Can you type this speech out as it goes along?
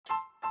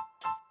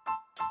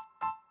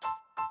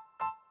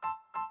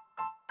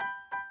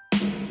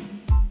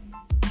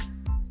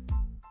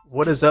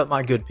What is up,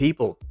 my good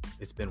people?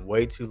 It's been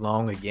way too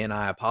long again.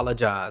 I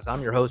apologize.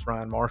 I'm your host,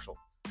 Ryan Marshall,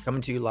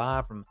 coming to you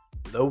live from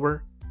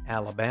Lower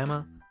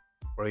Alabama,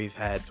 where we've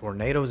had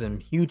tornadoes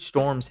and huge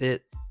storms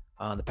hit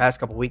the past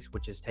couple weeks,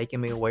 which has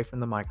taken me away from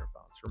the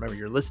microphones. Remember,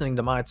 you're listening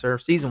to My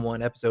Turf, Season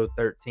 1, Episode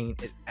 13.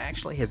 It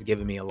actually has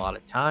given me a lot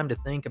of time to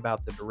think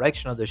about the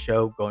direction of the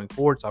show going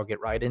forward, so I'll get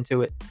right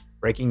into it.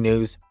 Breaking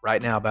news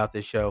right now about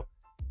this show.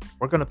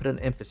 We're going to put an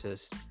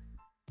emphasis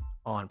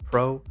on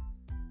pro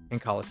and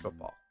college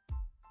football.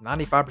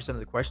 95% of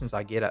the questions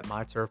I get at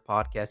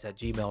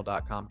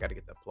myturfpodcast@gmail.com, got to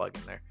get the plug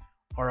in there,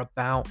 are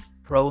about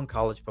pro and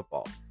college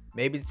football.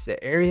 Maybe it's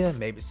the area,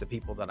 maybe it's the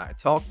people that I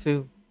talk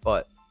to,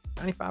 but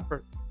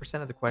 95%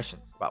 of the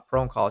questions about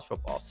pro and college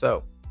football.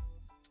 So,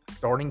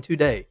 starting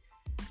today,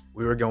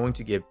 we were going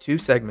to give two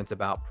segments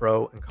about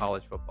pro and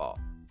college football.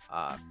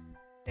 Uh,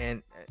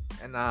 and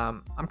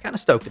I'm kind of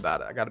stoked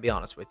about it. I got to be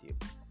honest with you.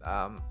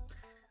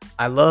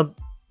 I love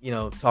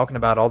talking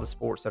about all the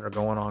sports that are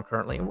going on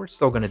currently, and we're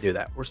still going to do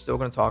that. We're still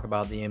going to talk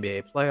about the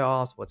NBA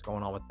playoffs, what's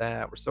going on with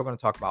that. We're still going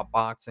to talk about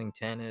boxing,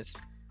 tennis,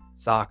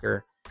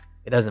 soccer.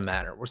 It doesn't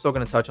matter. We're still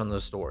going to touch on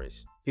those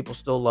stories. People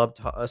still love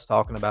us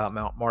talking about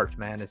March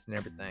Madness and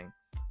everything.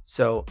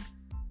 So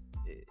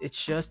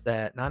it's just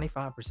that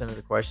 95% of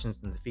the questions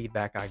and the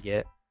feedback I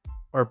get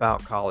are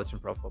about college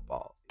and pro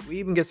football. We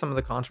even get some of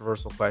the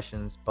controversial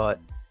questions,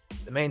 but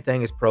the main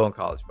thing is pro and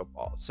college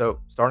football. So,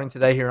 starting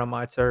today here on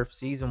My Turf,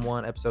 Season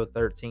 1, Episode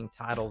 13,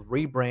 titled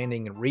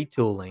Rebranding and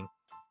Retooling.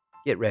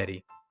 Get ready.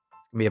 It's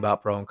going to be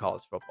about pro and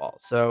college football.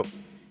 So,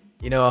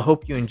 I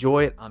hope you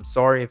enjoy it. I'm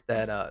sorry if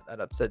that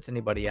upsets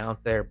anybody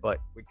out there, but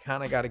we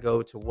kind of got to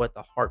go to what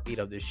the heartbeat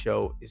of this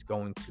show is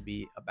going to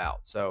be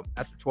about. So,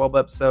 after 12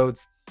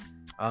 episodes,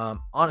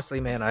 honestly,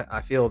 man, I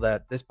feel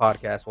that this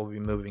podcast will be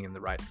moving in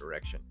the right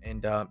direction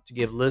and to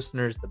give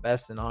listeners the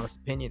best and honest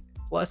opinion,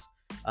 plus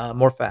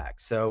more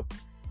facts. So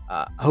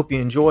I hope you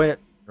enjoy it.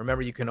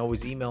 Remember, you can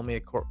always email me,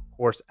 of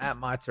course, at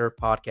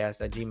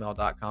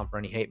myturfpodcast@gmail.com for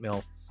any hate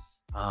mail,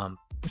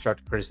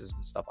 constructive criticism,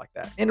 and stuff like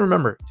that. And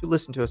remember to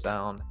listen to us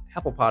on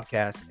Apple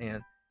Podcasts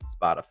and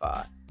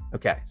Spotify.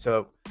 Okay,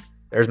 so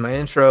there's my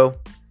intro.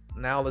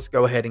 Now let's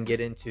go ahead and get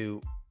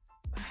into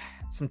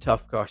some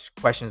tough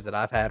questions that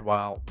I've had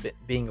while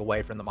being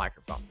away from the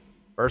microphone.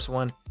 First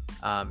one,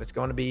 it's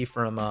going to be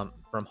from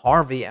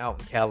Harvey out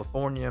in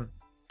California.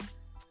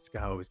 This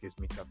guy always gives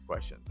me tough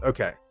questions.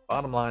 Okay,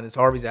 bottom line is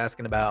Harvey's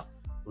asking about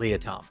Lia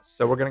Thomas.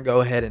 So we're going to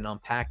go ahead and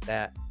unpack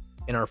that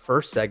in our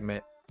first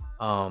segment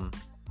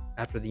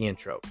after the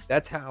intro.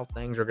 That's how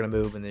things are going to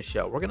move in this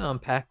show. We're going to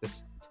unpack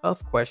this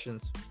tough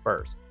questions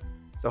first.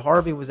 So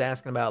Harvey was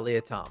asking about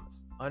Lia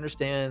Thomas. I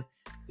understand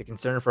the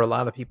concern for a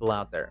lot of people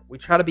out there. We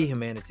try to be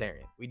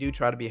humanitarian. We do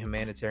try to be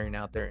humanitarian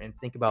out there and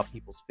think about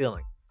people's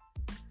feelings.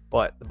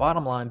 But the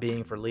bottom line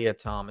being for Lia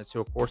Thomas, who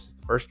of course is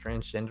the first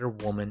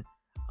transgender woman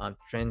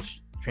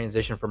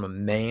transition from a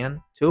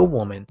man to a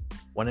woman,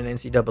 won an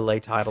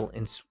NCAA title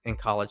in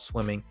college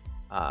swimming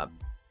at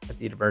the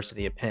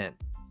University of Penn,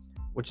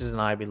 which is an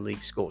Ivy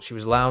League school. She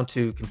was allowed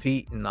to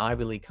compete in the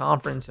Ivy League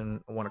conference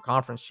and won a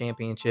conference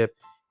championship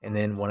and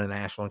then won a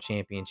national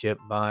championship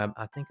by,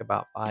 I think,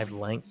 about 5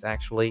 lengths,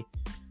 actually,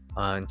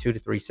 in 2 to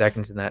 3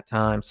 seconds in that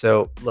time.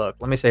 So, look,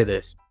 let me say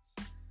this.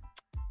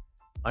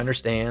 I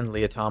understand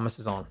Lia Thomas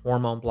is on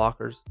hormone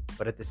blockers,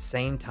 but at the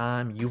same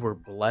time, you were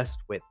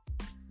blessed with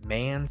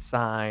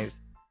man-sized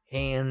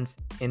hands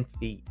and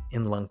feet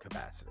in lung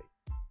capacity.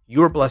 You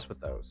were blessed with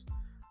those.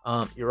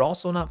 You're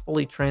also not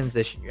fully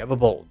transitioned. You have a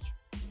bulge.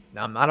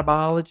 Now, I'm not a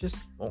biologist,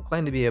 won't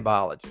claim to be a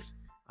biologist.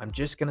 I'm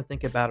just going to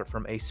think about it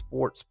from a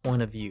sports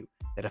point of view.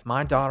 That if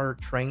my daughter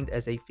trained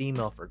as a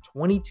female for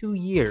 22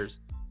 years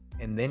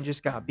and then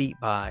just got beat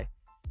by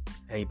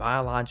a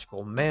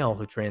biological male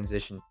who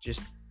transitioned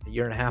just a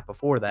year and a half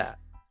before that,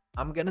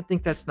 I'm going to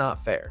think that's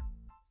not fair.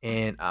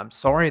 And I'm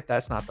sorry if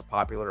that's not the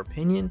popular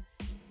opinion.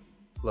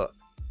 Look,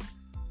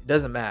 it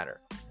doesn't matter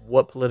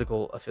what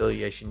political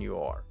affiliation you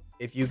are.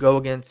 If you go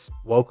against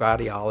woke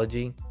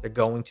ideology, they're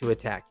going to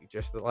attack you,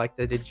 just like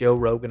they did Joe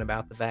Rogan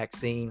about the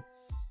vaccine.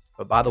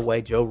 But by the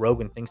way, Joe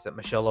Rogan thinks that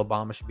Michelle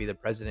Obama should be the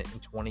president in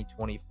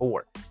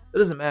 2024. It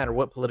doesn't matter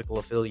what political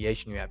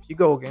affiliation you have. If you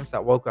go against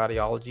that woke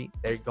ideology,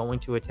 they're going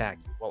to attack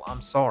you. Well,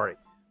 I'm sorry.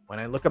 When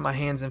I look at my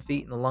hands and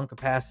feet and the lung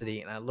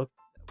capacity, and I look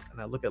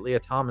at Lia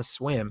Thomas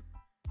swim,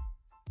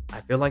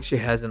 I feel like she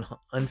has an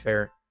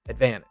unfair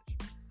advantage.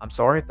 I'm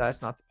sorry if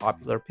that's not the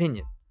popular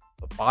opinion.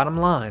 But bottom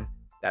line,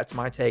 that's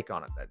my take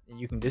on it. That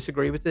you can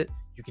disagree with it.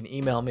 You can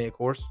email me, of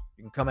course.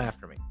 You can come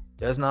after me. It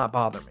does not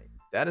bother me.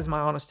 That is my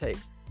honest take.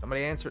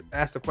 Somebody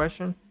ask the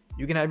question,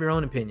 you can have your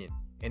own opinion.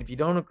 And if you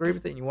don't agree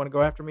with it and you want to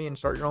go after me and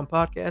start your own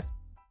podcast,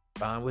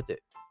 fine with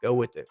it. Go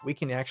with it. We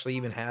can actually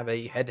even have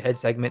a head-to-head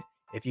segment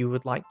if you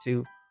would like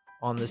to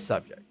on this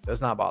subject. Does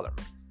not bother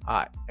me. All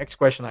right, next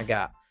question I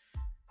got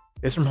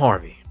is from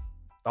Harvey.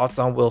 Thoughts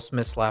on Will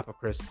Smith's slap of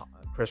Chris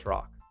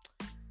Rock?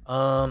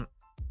 Yeah,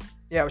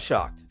 I was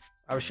shocked.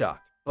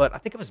 But I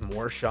think I was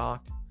more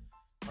shocked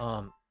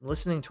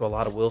listening to a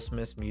lot of Will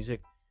Smith's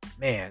music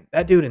Man,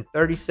 that dude in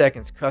 30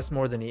 seconds cussed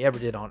more than he ever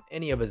did on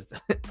any of his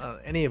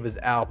any of his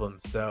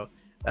albums. So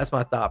that's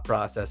my thought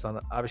process on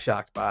it. I was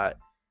shocked by it,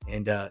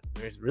 and I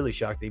was really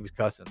shocked that he was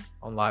cussing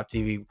on live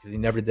TV because he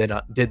never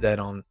did that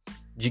on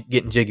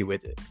getting jiggy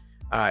with it.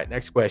 All right,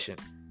 next question.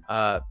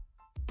 Uh,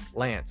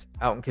 Lance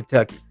out in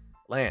Kentucky.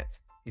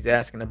 Lance, he's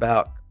asking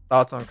about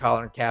thoughts on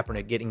Colin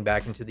Kaepernick getting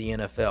back into the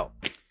NFL.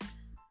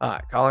 All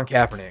right, Colin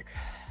Kaepernick.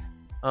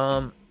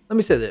 Let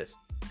me say this: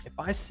 if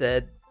I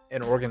said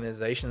an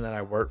organization that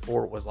I worked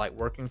for was like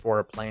working for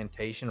a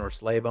plantation or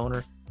slave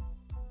owner,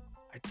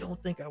 I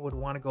don't think I would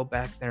want to go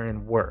back there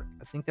and work.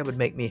 I think that would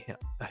make me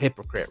a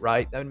hypocrite,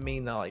 right? That would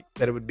mean that, like,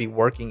 that it would be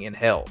working in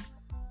hell.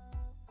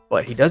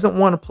 But he doesn't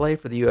want to play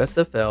for the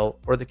USFL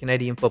or the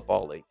Canadian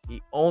Football League.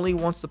 He only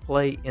wants to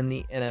play in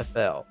the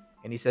NFL,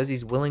 and he says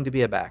he's willing to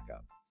be a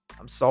backup.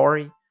 I'm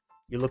sorry,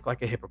 you look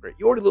like a hypocrite.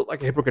 You already look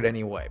like a hypocrite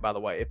anyway, by the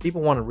way. If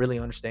people want to really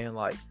understand,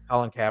 like,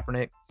 Colin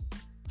Kaepernick,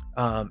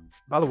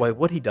 by the way,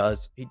 what he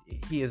does,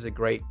 he is a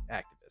great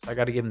activist. I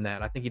got to give him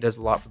that. I think he does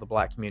a lot for the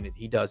black community.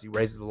 He does. He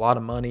raises a lot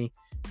of money.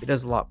 He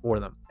does a lot for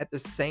them. At the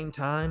same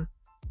time,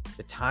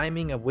 the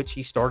timing of which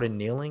he started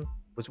kneeling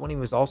was when he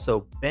was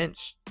also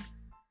benched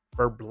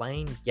for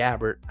Blaine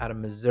Gabbert out of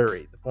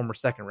Missouri, the former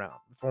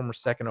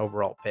second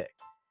overall pick.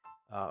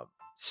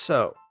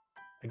 So,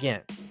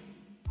 again,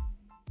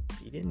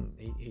 he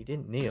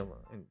didn't kneel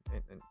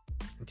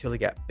until he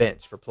got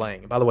benched for playing.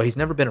 And by the way, he's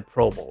never been a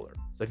Pro Bowler.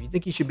 So if you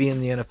think he should be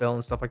in the NFL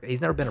and stuff like that,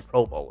 he's never been a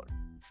Pro Bowler.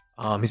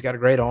 He's got a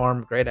great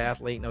arm, great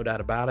athlete, no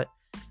doubt about it.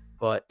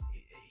 But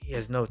he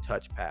has no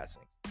touch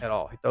passing at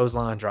all. He throws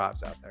line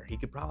drives out there. He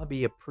could probably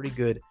be a pretty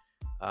good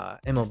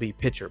MLB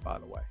pitcher, by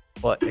the way.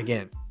 But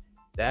again,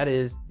 that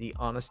is the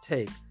honest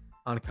take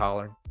on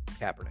Colin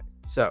Kaepernick.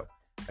 So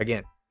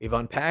again, we've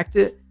unpacked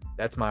it.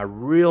 That's my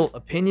real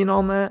opinion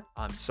on that.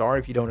 I'm sorry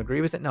if you don't agree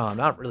with it. No, I'm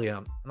not really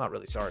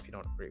sorry if you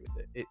don't agree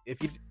with it.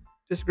 If you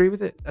disagree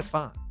with it, that's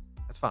fine.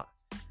 That's fine.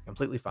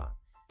 Completely fine.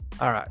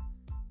 All right.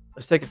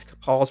 Let's take a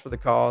pause for the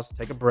cause,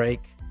 take a break,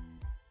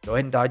 go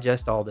ahead and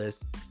digest all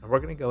this, and we're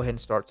going to go ahead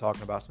and start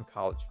talking about some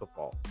college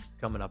football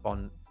coming up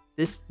on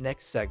this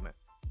next segment,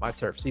 My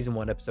Turf, Season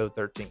 1, Episode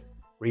 13,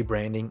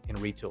 Rebranding and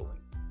Retooling.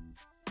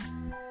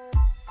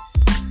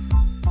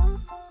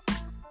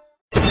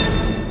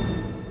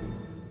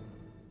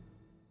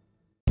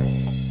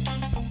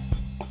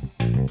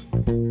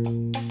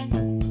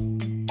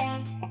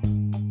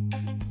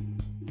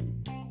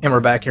 And we're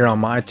back here on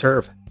My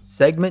Turf,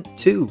 Segment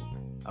 2.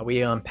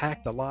 We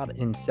unpacked a lot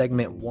in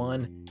Segment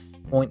 1.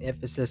 Point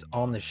emphasis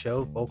on the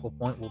show. Focal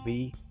point will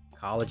be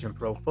college and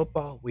pro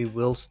football. We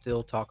will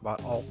still talk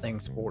about all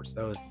things sports,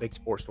 those big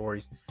sports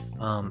stories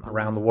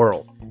around the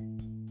world.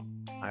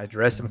 I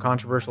addressed some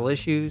controversial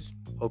issues.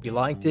 Hope you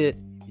liked it.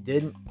 If you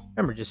didn't,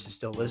 remember just to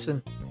still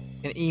listen.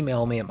 And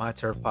email me at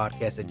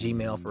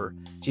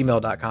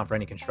myturfpodcast@gmail.com for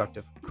any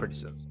constructive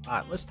criticisms. All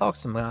right, let's talk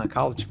some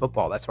college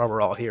football. That's why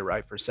we're all here,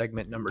 right? For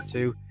segment number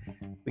 2.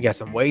 We got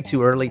some way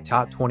too early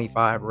top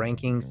 25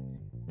 rankings,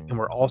 and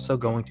we're also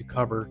going to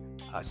cover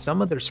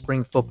some of their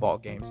spring football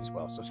games as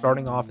well. So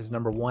starting off is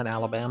number 1,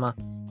 Alabama.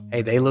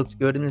 Hey, they looked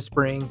good in the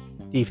spring,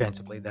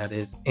 defensively, that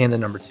is, and the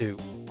number 2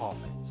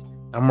 offense.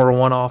 Number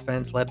 1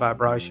 offense led by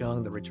Bryce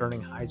Young, the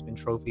returning Heisman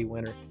Trophy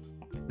winner.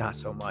 Not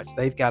so much.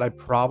 They've got a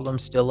problem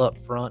still up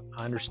front.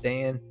 I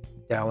understand.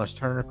 Dallas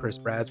Turner, Chris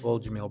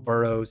Braswell, Jamil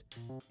Burrows,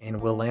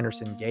 and Will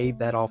Anderson gave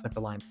that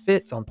offensive line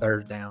fits on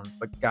third down.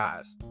 But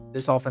guys,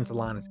 this offensive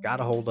line has got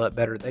to hold up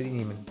better. They didn't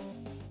even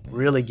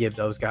really give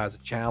those guys a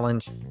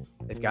challenge.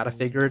 They've got to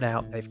figure it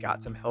out. They've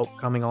got some help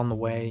coming on the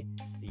way.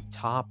 The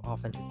top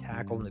offensive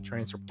tackle in the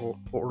transfer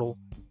portal,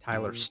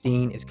 Tyler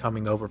Steen, is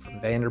coming over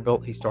from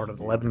Vanderbilt. He started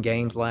 11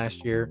 games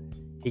last year.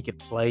 He could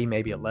play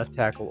maybe a left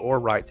tackle or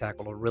right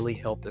tackle to really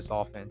help this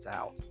offense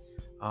out.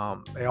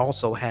 They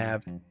also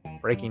have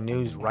breaking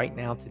news right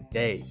now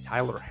today.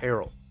 Tyler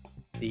Harrell,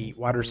 the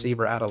wide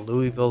receiver out of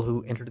Louisville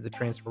who entered the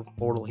transfer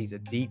portal. He's a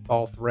deep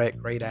ball threat,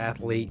 great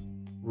athlete,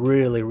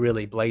 really,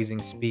 really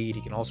blazing speed.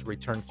 He can also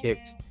return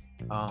kicks.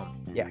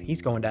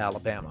 He's going to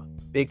Alabama.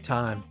 Big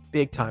time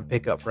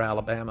pickup for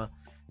Alabama.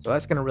 So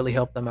that's going to really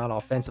help them out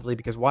offensively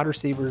because wide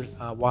receivers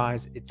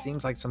wise, it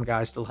seems like some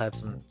guys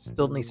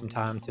still need some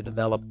time to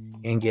develop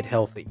and get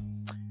healthy.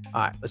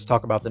 All right, let's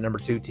talk about the number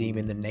 2 team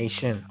in the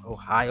nation,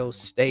 Ohio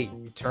State,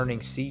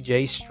 returning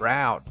C.J.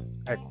 Stroud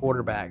at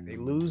quarterback. They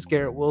lose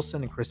Garrett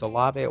Wilson and Chris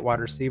Olave at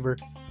wide receiver.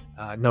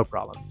 No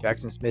problem.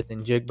 Jackson Smith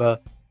and Jigba.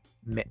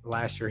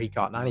 Last year, he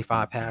caught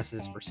 95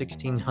 passes for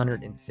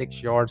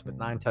 1,606 yards with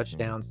 9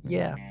 touchdowns.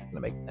 Yeah, it's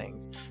going to make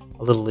things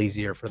a little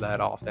easier for that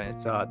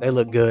offense. They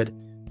look good.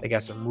 They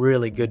got some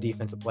really good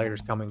defensive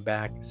players coming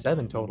back,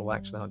 7 total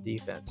actually on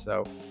defense.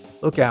 So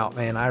look out,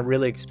 man. I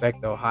really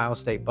expect the Ohio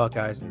State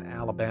Buckeyes and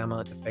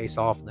Alabama to face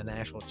off in the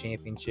national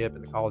championship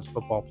and the college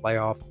football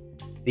playoff.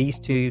 These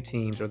 2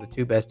 teams are the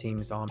 2 best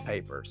teams on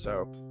paper.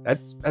 So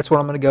that's what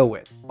I'm going to go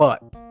with.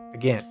 But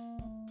again,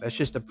 that's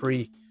just a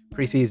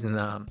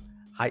preseason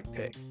hype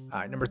pick. All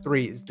right, number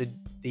 3 is the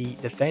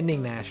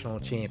defending national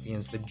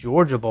champions, the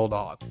Georgia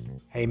Bulldogs.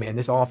 Hey, man,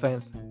 this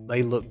offense,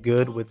 they look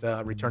good with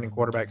returning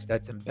quarterback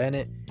Stetson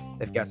Bennett.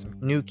 They've got some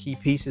new key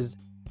pieces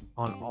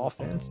on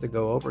offense to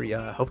go over.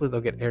 Yeah, hopefully they'll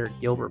get Eric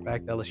Gilbert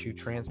back, the LSU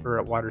transfer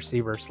at wide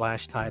receiver /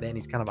 tight end.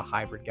 He's kind of a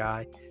hybrid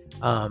guy.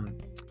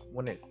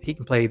 He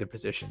can play either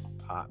position,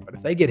 but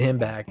if they get him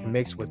back to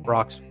mix with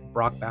Brock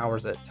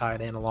Bowers at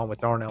tight end along with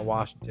Darnell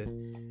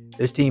Washington,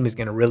 this team is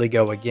going to really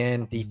go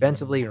again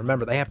defensively.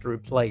 Remember, they have to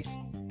replace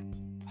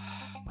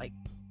like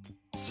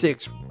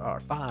 6 or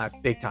 5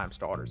 big-time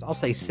starters. I'll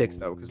say 6,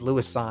 though, because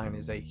Lewis Sine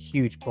is a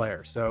huge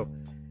player. So,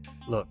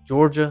 look,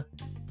 Georgia,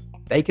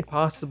 they could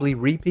possibly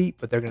repeat,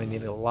 but they're going to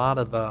need a lot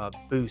of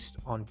boost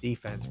on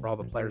defense for all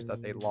the players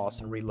that they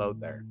lost and reload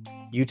there.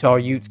 Utah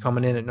Utes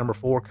coming in at number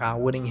 4,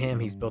 Kyle Whittingham.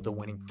 He's built a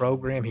winning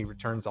program. He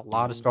returns a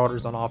lot of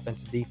starters on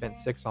offense and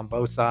defense, 6 on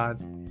both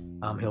sides.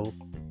 He'll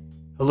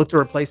look to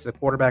replace the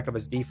quarterback of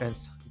his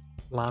defense,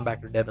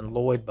 linebacker Devin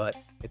Lloyd, but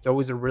it's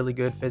always a really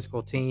good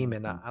physical team,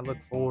 and I look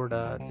forward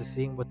to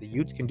seeing what the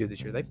Utes can do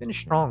this year. They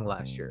finished strong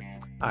last year.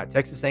 All right,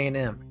 Texas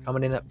A&M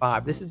coming in at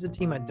 5. This is a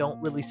team I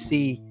don't really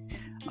see.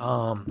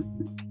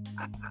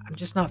 I'm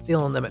just not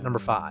feeling them at number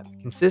 5.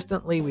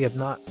 Consistently, we have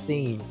not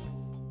seen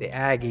the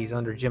Aggies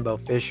under Jimbo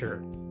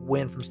Fisher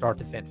win from start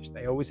to finish.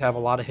 They always have a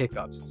lot of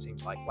hiccups, it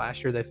seems like.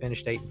 Last year, they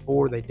finished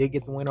 8-4. They did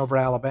get the win over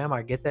Alabama.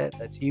 I get that.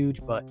 That's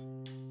huge, but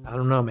I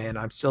don't know, man.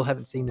 I still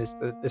haven't seen this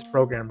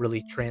program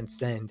really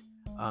transcend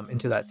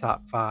into that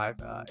top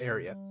 5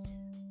 area.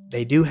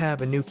 They do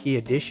have a new key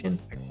addition.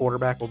 At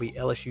quarterback will be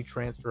LSU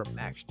transfer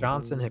Max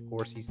Johnson. Of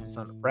course, he's the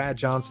son of Brad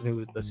Johnson, who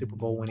was the Super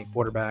Bowl winning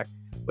quarterback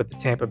with the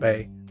Tampa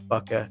Bay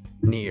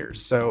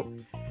Buccaneers. So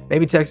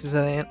maybe Texas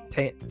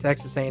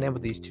A&M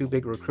with these 2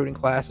 big recruiting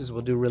classes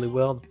will do really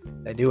well.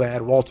 They do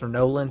add Walter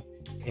Nolan,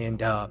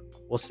 and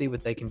we'll see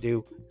what they can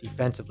do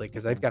defensively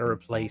because they've got to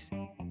replace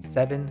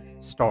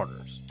 7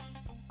 starters.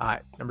 All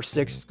right, number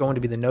 6 is going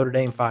to be the Notre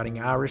Dame Fighting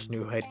Irish,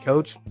 new head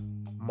coach,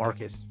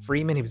 Marcus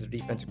Freeman. He was a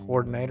defensive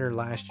coordinator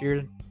last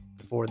year.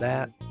 Before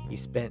that, he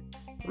spent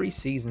 3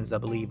 seasons, I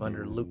believe,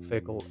 under Luke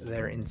Fickell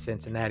there in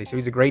Cincinnati. So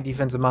he's a great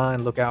defensive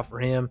mind. Look out for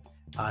him.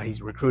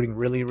 He's recruiting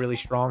really, really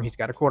strong. He's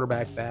got a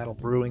quarterback battle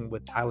brewing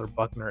with Tyler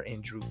Buckner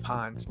and Drew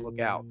Pines. So look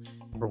out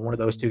for one of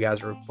those 2 guys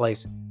to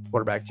replace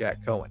quarterback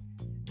Jack Cohen.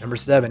 Number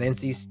 7,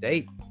 NC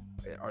State.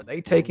 Are they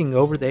taking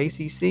over the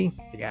ACC?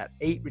 They got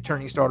 8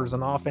 returning starters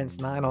on offense,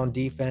 9 on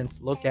defense.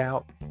 Look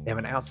out. They have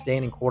an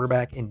outstanding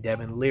quarterback in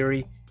Devin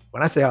Leary.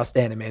 When I say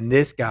outstanding, man,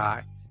 this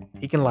guy,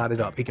 he can light it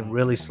up. He can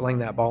really sling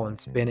that ball and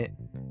spin it.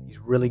 He's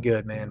really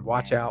good, man.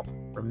 Watch out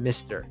for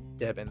Mr.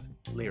 Devin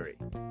Leary.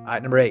 All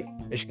right, number 8,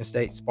 Michigan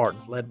State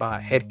Spartans, led by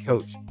head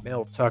coach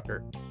Mel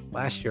Tucker.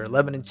 Last year,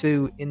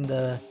 11-2 in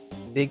the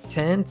Big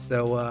Ten.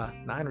 So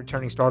 9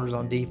 returning starters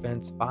on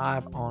defense,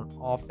 5 on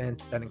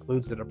offense. That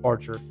includes the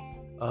departure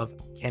of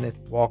Kenneth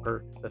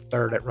Walker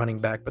III at running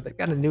back. But they've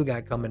got a new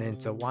guy coming in,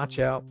 so watch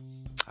out.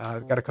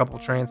 They've got a couple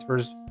of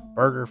transfers.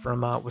 Berger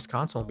from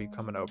Wisconsin will be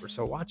coming over.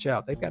 So watch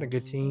out. They've got a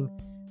good team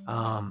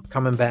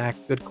coming back,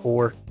 good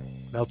core.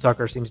 Mel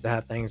Tucker seems to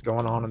have things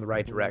going on in the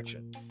right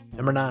direction.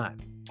 Number 9,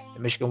 the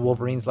Michigan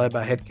Wolverines, led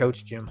by head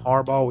coach Jim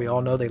Harbaugh. We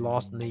all know they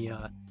lost in the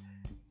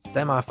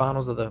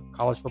semifinals of the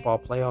college football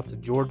playoff to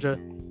Georgia.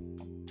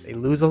 They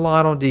lose a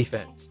lot on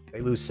defense.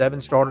 They lose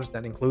 7 starters.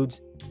 That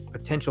includes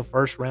potential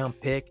first-round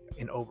pick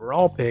and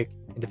overall pick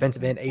in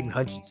defensive end Aiden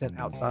Hutchinson,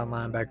 outside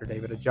linebacker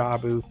David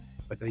Ajabu.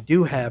 But they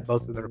do have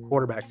both of their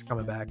quarterbacks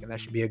coming back, and that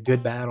should be a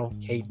good battle.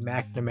 Cade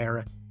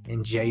McNamara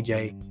and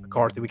J.J.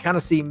 McCarthy. We kind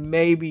of see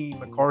maybe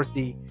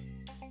McCarthy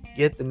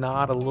get the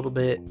nod a little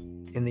bit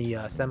in the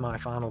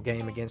semifinal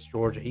game against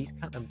Georgia. He's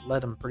kind of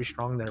led them pretty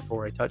strong there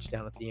for a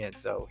touchdown at the end.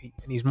 So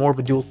he's more of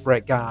a dual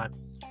threat guy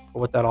for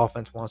what that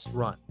offense wants to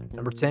run.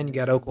 Number 10, you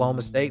got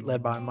Oklahoma State,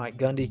 led by Mike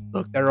Gundy.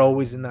 Look, they're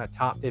always in that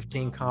top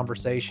 15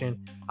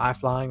 conversation,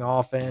 high-flying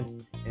offense,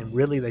 and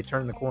really they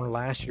turned the corner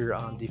last year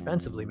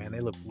defensively, man.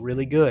 They look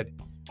really good.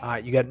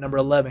 You got number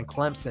 11,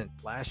 Clemson.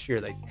 Last year,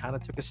 they kind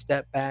of took a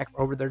step back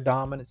over their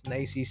dominance in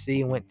the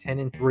ACC and went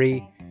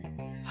 10-3.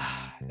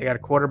 They got a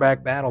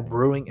quarterback battle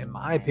brewing, in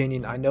my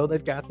opinion. I know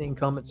they've got the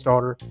incumbent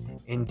starter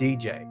in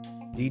DJ.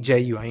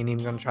 DJU, I ain't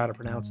even going to try to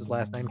pronounce his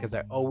last name because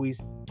I always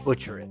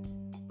butcher it.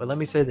 But let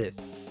me say this.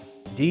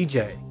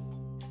 DJ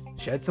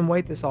shed some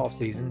weight this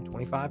offseason,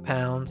 25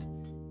 pounds.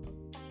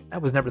 That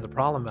was never the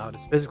problem about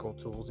his physical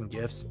tools and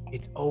gifts.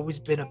 It's always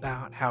been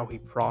about how he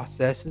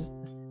processes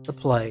the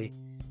play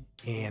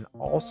and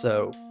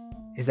also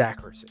his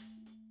accuracy.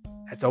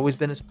 That's always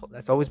been his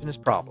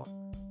problem.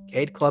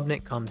 Cade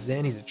Klubnik comes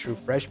in. He's a true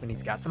freshman.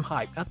 He's got some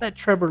hype. Got that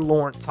Trevor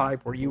Lawrence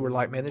hype where you were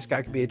like, man, this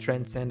guy could be a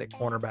transcendent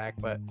cornerback,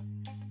 but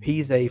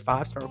he's a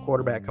 5-star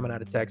quarterback coming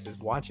out of Texas.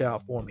 Watch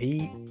out for him.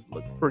 He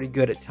looked pretty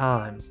good at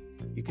times.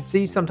 You could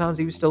see sometimes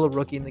he was still a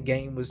rookie and the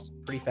game was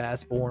pretty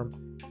fast for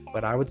him.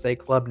 But I would say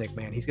Klubnik,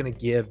 man, he's going to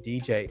give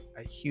DJ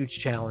a huge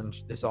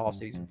challenge this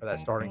offseason for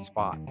that starting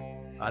spot.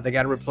 They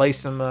got to replace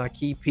some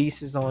key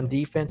pieces on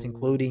defense,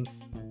 including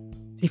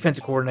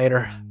Defensive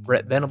coordinator,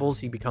 Brett Venables,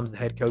 he becomes the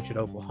head coach at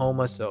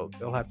Oklahoma, so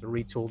they'll have to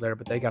retool there,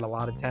 but they got a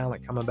lot of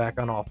talent coming back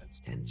on offense.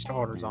 10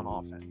 starters on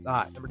offense. All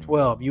right, number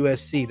 12,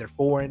 USC. They're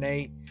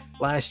 4-8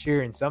 last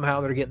year, and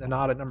somehow they're getting the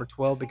nod at number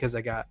 12 because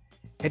they got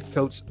head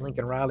coach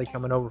Lincoln Riley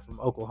coming over from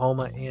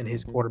Oklahoma and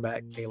his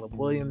quarterback, Caleb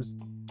Williams.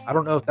 I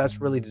don't know if that's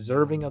really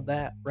deserving of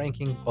that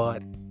ranking,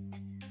 but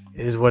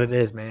it is what it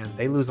is, man.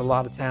 They lose a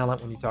lot of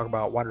talent when you talk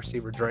about wide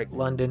receiver Drake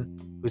London,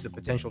 who's a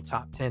potential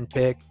top 10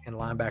 pick, and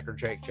linebacker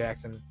Jake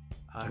Jackson,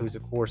 who's,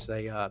 of course,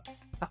 a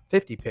top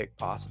 50 pick,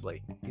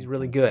 possibly. He's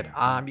really good. You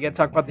got to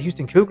talk about the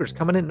Houston Cougars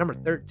coming in number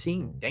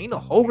 13. Dana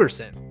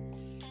Holgorsen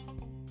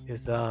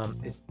is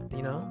I'm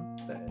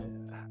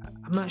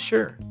not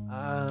sure.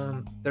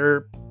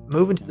 They're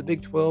moving to the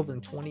Big 12 in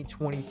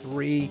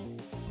 2023.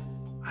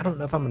 I don't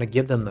know if I'm going to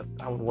give them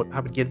I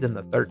would give them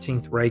the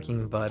 13th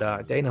ranking,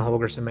 but Dana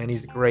Holgorsen, man,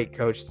 he's a great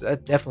coach.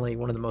 That's definitely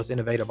one of the most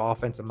innovative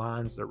offensive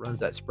minds that runs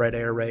that spread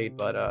air raid.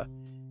 But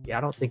yeah,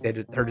 I don't think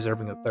they're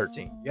deserving of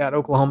 13. You got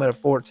Oklahoma at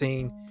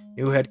 14.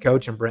 New head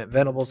coach and Brent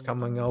Venables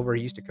coming over.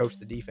 He used to coach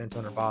the defense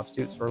under Bob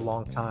Stoops for a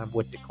long time.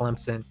 Went to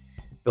Clemson,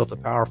 built a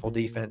powerful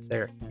defense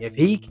there. If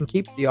he can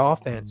keep the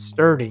offense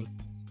sturdy,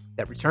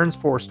 that returns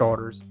 4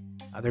 starters,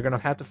 they're going to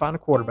have to find a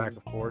quarterback,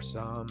 of course.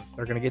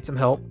 They're going to get some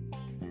help,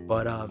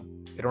 but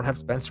they don't have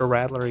Spencer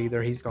Rattler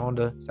either. He's gone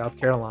to South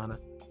Carolina.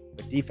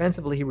 But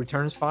defensively, he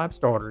returns 5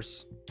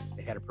 starters.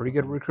 They had a pretty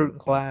good recruiting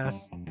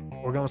class.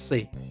 We're going to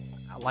see.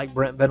 I like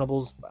Brent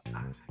Venables, but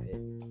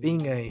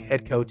being a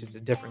head coach, it's a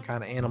different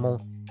kind of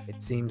animal.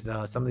 It seems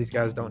some of these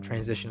guys don't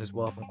transition as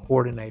well from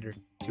coordinator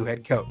to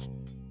head coach.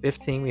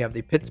 15, we have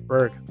the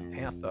Pittsburgh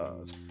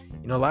Panthers.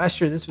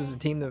 Last year, this was a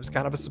team that was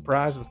kind of a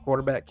surprise with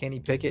quarterback Kenny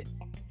Pickett.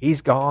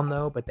 He's gone,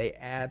 though, but they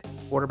add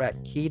quarterback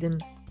Keaton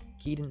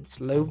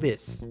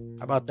Slovis.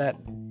 How about that?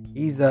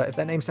 He's if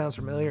that name sounds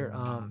familiar,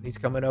 he's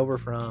coming over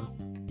from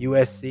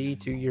USC,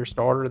 2-year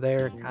starter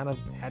there. Kind of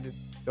had to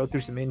go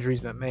through some injuries,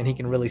 but, man, he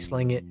can really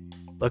sling it.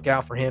 Look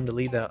out for him to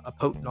lead a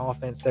potent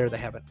offense there. They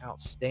have an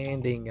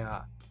outstanding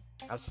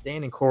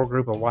core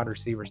group of wide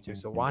receivers, too.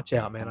 So watch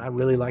out, man. I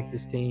really like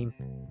this team.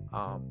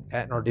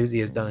 Pat Narduzzi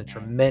has done a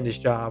tremendous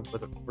job for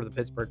the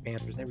Pittsburgh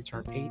Panthers. They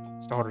returned 8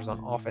 starters on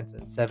offense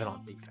and 7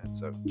 on defense.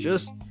 So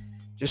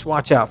just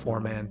watch out for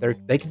them, man.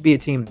 They could be a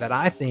team that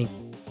I think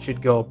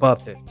should go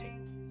above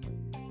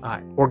 15. All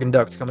right, Oregon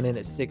Ducks coming in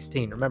at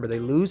 16. Remember, they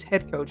lose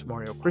head coach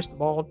Mario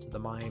Cristobal to the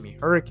Miami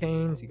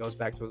Hurricanes. He goes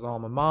back to his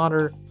alma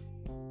mater.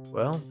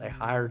 Well, they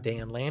hire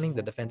Dan Lanning,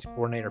 the defensive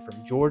coordinator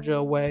from Georgia,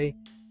 away.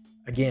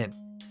 Again,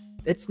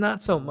 it's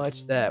not so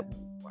much that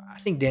I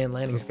think Dan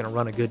Lanning is going to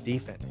run a good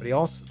defense,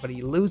 but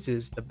he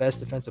loses the best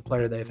defensive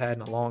player they've had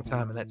in a long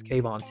time, and that's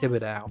Kayvon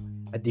Thibodeau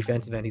at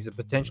defensive end. He's a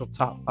potential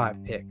top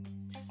 5 pick.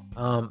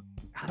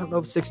 I don't know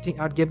if 16.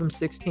 I'd give him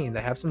 16.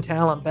 They have some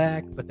talent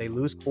back, but they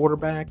lose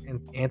quarterback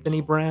and Anthony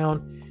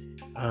Brown.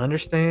 I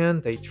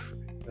understand they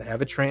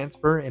have a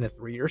transfer and a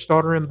 3-year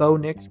starter in Bo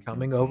Nix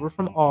coming over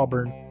from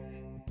Auburn,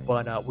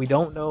 but we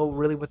don't know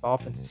really what the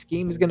offensive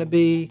scheme is going to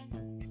be.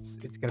 It's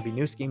going to be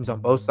new schemes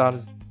on both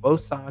sides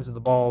of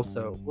the ball,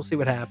 so we'll see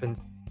what happens.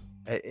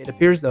 It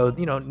appears, though,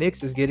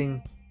 Nix is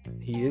getting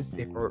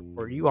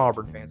for you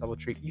Auburn fans, I will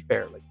treat you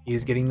fairly. He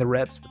is getting the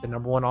reps with the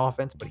number 1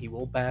 offense, but he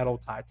will battle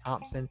Ty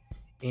Thompson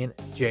and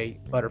Jay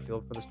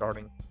Butterfield for the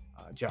starting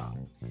job.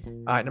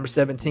 All right, number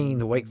 17,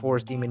 the Wake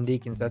Forest Demon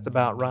Deacons. That's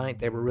about right.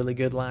 They were really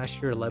good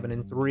last year,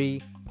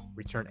 11-3.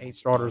 Returned 8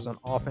 starters on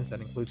offense.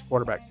 That includes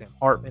quarterback Sam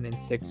Hartman and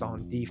 6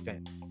 on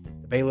defense.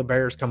 The Baylor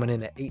Bears coming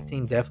in at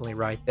 18, definitely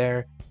right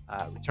there.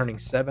 Returning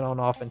 7 on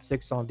offense,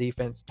 6 on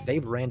defense.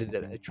 Dave Aranda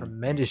did a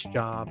tremendous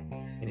job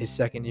in his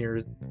second year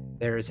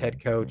there as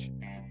head coach.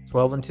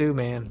 12-2,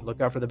 man.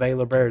 Look out for the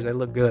Baylor Bears. They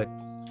look good.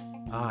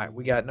 All right,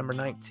 we got number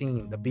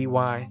 19, the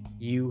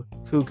BYU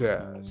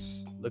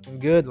Cougars. Looking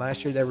good.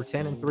 Last year they were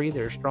 10-3.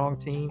 They're a strong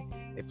team.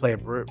 They play a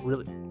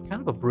really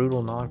kind of a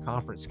brutal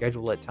non-conference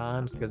schedule at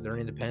times because they're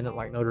independent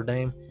like Notre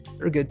Dame.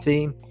 They're a good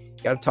team.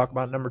 Got to talk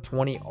about number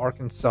 20,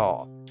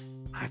 Arkansas.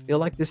 I feel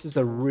like this is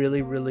a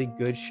really, really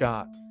good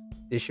shot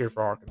this year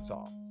for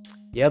Arkansas.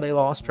 Yeah, they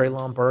lost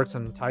Treylon Burks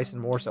and Tyson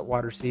Morris at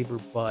wide receiver,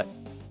 but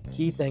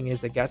key thing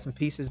is they got some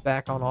pieces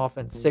back on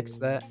offense, six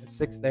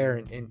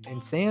there,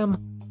 and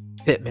Sam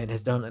Pittman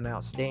has done an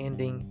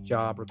outstanding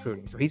job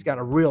recruiting. So he's got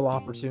a real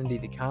opportunity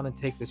to kind of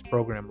take this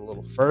program a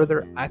little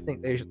further. I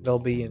think they'll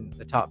be in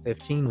the top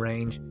 15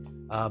 range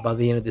by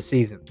the end of the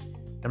season.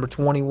 Number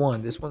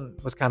 21, this one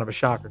was kind of a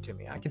shocker to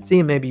me. I could see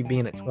him maybe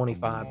being at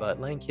 25,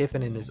 but Lane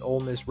Kiffin and his Ole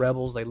Miss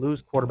Rebels, they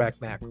lose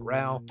quarterback Matt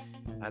Corral.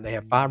 They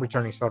have 5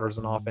 returning starters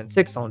on offense,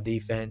 6 on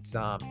defense.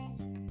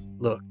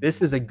 Look,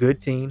 this is a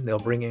good team. They'll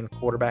bring in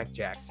quarterback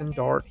Jackson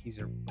Dart. He's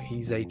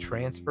a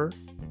transfer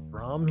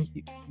from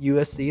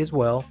USC as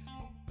well.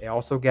 They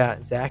also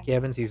got Zach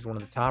Evans. He's one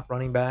of the top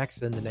running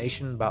backs in the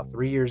nation about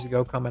 3 years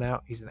ago coming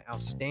out. He's an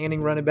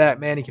outstanding running back.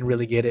 Man, he can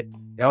really get it.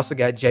 They also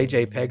got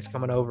J.J. Peggs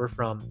coming over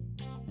from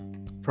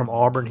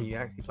Auburn. He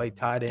played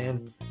tight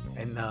end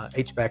and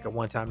H-back at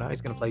one time. Now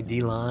he's going to play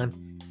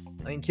D-line.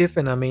 Lane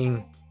Kiffin, I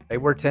mean, they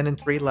were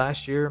 10-3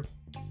 last year.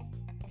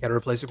 Got to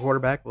replace a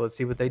quarterback. Well, let's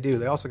see what they do.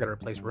 They also got to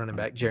replace running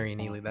back Jerry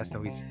Neely. That's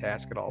no easy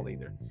task at all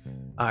either.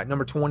 All right,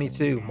 number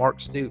 22,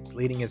 Mark Stoops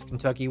leading his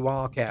Kentucky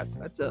Wildcats.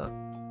 That's a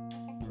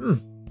hmm,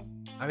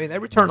 I mean, they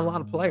return a lot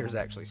of players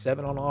actually.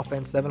 7 on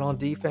offense, 7 on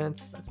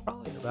defense. That's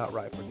probably about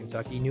right for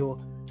Kentucky.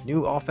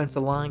 New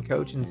offensive line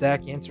coach and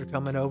Zach Yentzer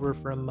coming over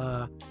from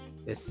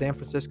the San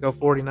Francisco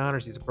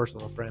 49ers. He's a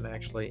personal friend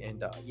actually,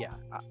 and yeah,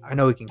 I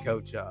know he can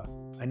coach.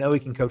 I know he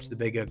can coach the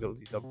Big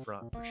Uglies up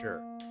front for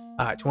sure.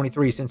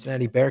 23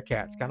 Cincinnati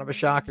Bearcats. Kind of a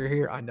shocker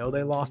here. I know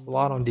they lost a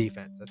lot on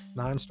defense. That's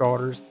 9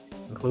 starters,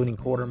 including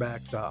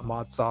quarterbacks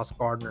Ahmad Sauce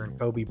Gardner and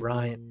Kobe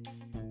Bryant,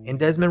 and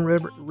Desmond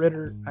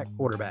Ritter at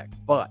quarterback.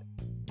 But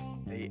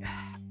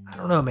I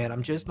don't know, man.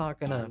 I'm just not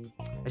gonna.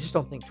 I just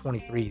don't think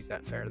 23 is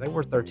that fair. They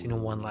were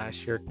 13-1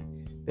 last year,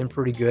 been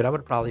pretty good. I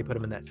would probably put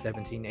them in that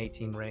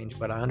 17-18 range,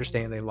 but I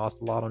understand they lost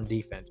a lot on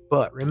defense.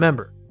 But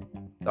remember,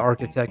 the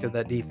architect of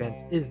that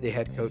defense is the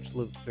head coach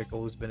Luke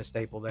Fickell, who's been a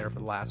staple there for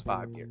the last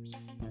 5 years.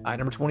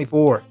 Number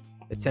 24,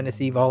 the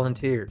Tennessee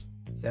Volunteers.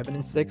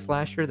 7-6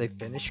 last year. They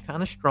finished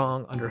kind of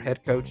strong under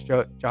head coach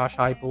Josh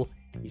Heupel.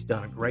 He's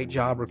done a great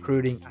job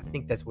recruiting. I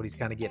think that's what he's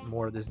kind of getting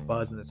more of this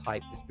buzz and this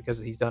hype is because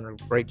he's done a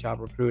great job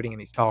recruiting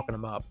and he's talking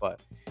them up. But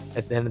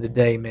at the end of the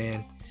day,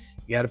 man,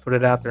 you got to put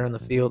it out there on the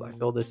field. I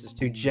feel this is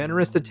too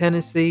generous to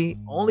Tennessee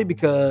only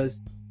because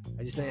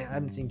I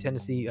haven't seen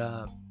Tennessee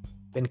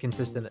been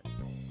consistent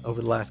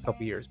over the last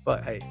couple years.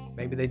 But hey,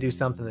 maybe they do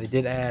something. They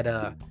did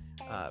add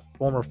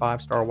former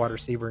 5-star wide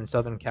receiver in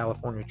Southern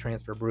California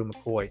transfer Brew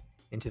McCoy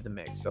into the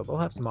mix. So they'll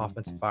have some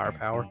offensive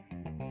firepower.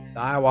 The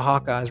Iowa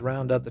Hawkeyes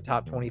round up the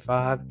top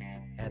 25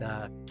 at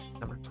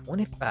number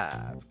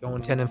 25,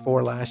 going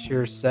 10-4 last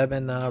year.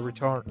 7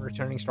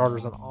 returning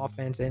starters on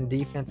offense and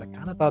defense. I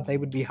kind of thought they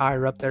would be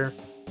higher up there,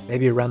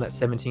 maybe around that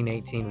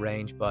 17-18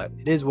 range, but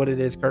it is what it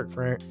is. Kirk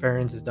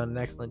Ferentz has done an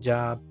excellent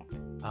job.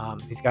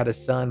 He's got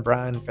his son,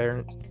 Brian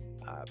Ferentz,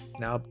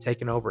 now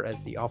taking over as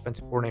the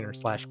offensive coordinator /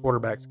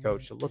 quarterbacks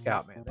coach. So look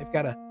out, man. They've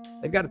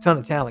got a ton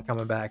of talent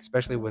coming back,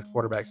 especially with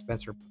quarterback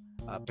Spencer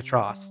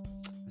Petras.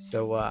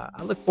 So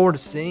I look forward to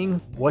seeing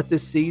what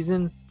this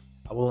season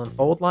will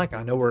unfold like.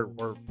 I know we're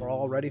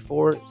all ready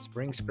for it.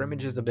 Spring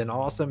scrimmages have been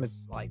awesome.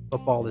 It's like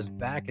football is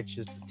back. It's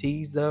just a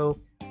tease, though.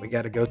 We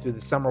got to go through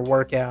the summer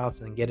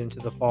workouts and get into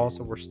the fall.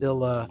 So we're still,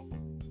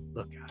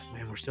 look, guys,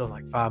 man, we're still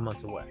like 5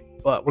 months away,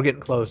 but we're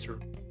getting closer.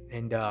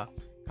 And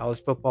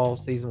college football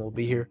season will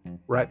be here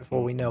right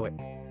before we know it.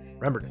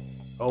 Remember to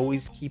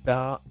always keep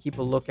a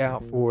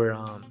lookout for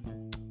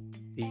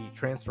the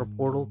transfer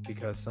portal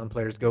because some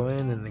players go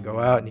in and they go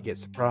out and you get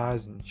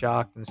surprised and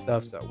shocked and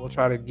stuff. So we'll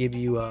try to give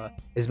you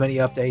as many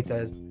updates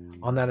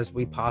on that as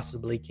we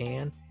possibly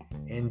can.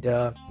 And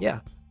yeah,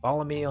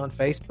 follow me on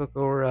Facebook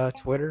or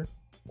Twitter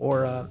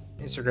or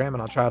Instagram,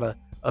 and I'll try to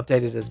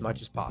update it as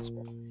much as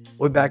possible.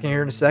 We'll be back in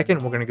here in a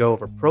second. We're going to go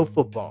over pro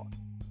football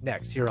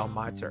next here on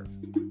My Turf.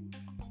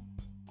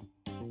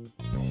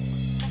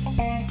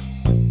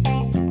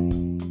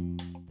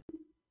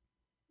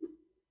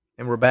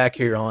 And we're back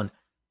here on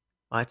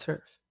My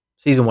Turf.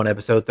 Season 1,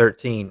 Episode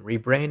 13,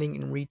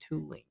 Rebranding and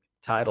Retooling.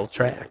 Title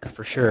track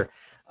for sure.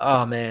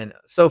 Oh, man.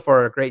 So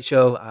far, a great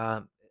show.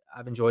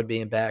 I've enjoyed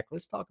being back.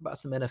 Let's talk about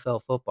some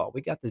NFL football. We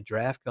got the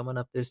draft coming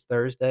up this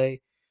Thursday,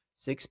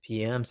 6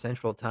 p.m.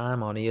 Central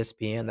Time on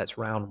ESPN. That's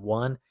round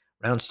 1.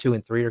 Rounds 2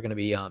 and 3 are going to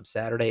be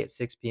Saturday at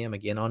 6 p.m.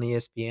 again on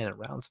ESPN. And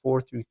rounds 4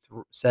 through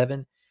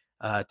 7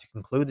 to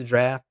conclude the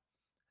draft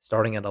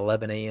starting at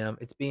 11 a.m.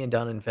 It's being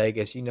done in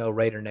Vegas. You know,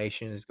 Raider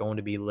Nation is going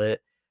to be lit.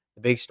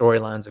 The big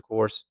storylines, of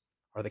course,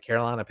 are the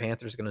Carolina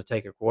Panthers going to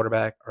take a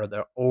quarterback,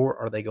 or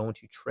are they going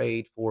to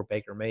trade for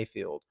Baker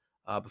Mayfield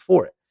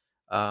before it?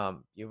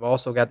 You've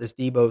also got this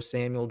Deebo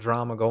Samuel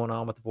drama going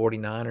on with the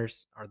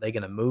 49ers. Are they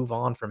going to move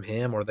on from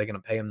him, or are they going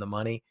to pay him the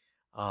money?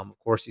 Of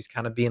course, he's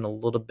kind of being a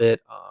little bit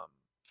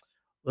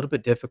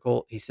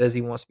difficult. He says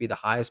he wants to be the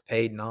highest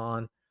paid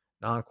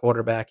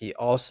non-quarterback. He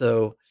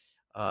also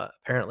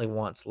apparently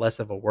wants less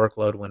of a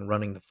workload when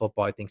running the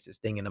football. He thinks it's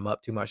dinging him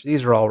up too much.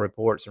 These are all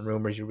reports and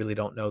rumors. You really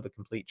don't know the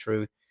complete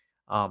truth.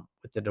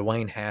 With the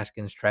Dwayne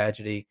Haskins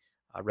tragedy,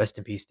 rest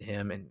in peace to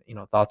him, and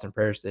thoughts and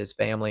prayers to his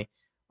family.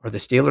 Are the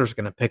Steelers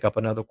going to pick up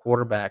another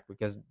quarterback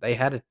because they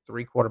had a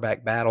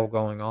 3-quarterback battle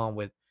going on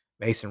with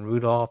Mason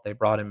Rudolph? They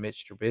brought in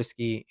Mitch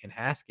Trubisky and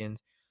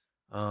Haskins.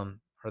 Are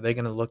they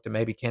going to look to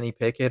maybe Kenny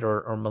Pickett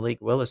or Malik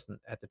Willis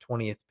at the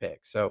 20th pick?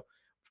 So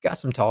we've got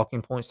some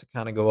talking points to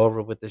kind of go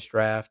over with this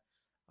draft.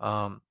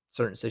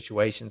 Certain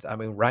situations. I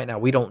mean, right now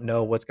we don't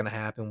know what's going to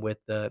happen with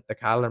the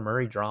Kyler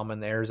Murray drama in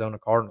the Arizona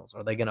Cardinals.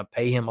 Are they going to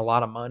pay him a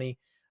lot of money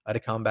to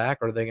come back,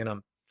 or are they going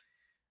to?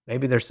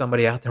 Maybe there's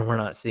somebody out there we're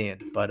not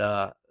seeing,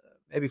 but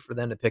maybe for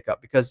them to pick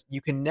up because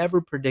you can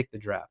never predict the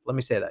draft. Let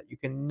me say that you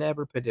can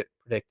never predict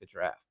the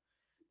draft.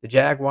 The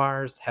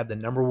Jaguars have the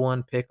number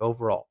 1 pick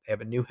overall. They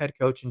have a new head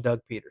coach in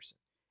Doug Peterson.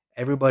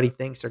 Everybody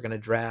thinks they're going to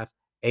draft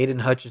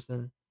Aiden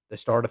Hutchinson, the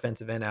star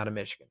defensive end out of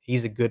Michigan.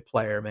 He's a good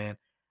player, man.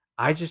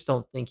 I just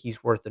don't think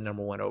he's worth the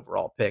number 1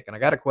 overall pick. And I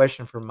got a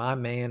question from my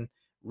man,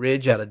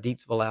 Ridge out of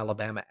Deepsville,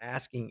 Alabama,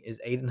 asking, is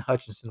Aiden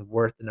Hutchinson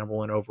worth the number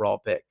 1 overall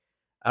pick?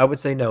 I would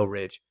say no,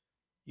 Rich.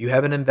 You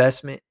have an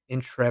investment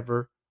in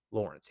Trevor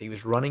Lawrence. He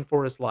was running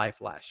for his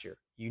life last year.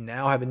 You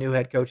now have a new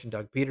head coach in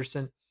Doug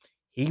Peterson.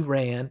 He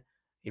ran,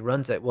 he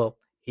runs that well,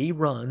 he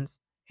runs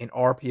an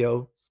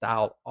RPO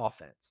style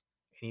offense.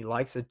 And he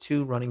likes a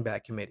two running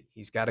back committee.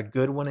 He's got a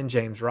good one in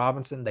James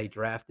Robinson. They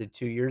drafted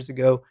 2 years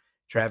ago.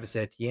 Travis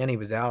Etienne, he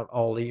was out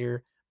all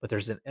year, but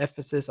there's an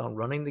emphasis on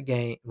running the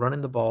game,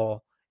 running the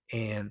ball,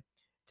 and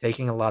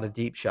taking a lot of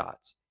deep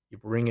shots. You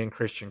bring in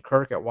Christian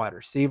Kirk at wide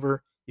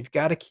receiver. You've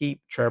got to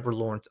keep Trevor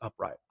Lawrence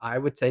upright. I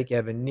would take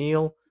Evan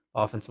Neal,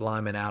 offensive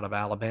lineman out of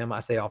Alabama. I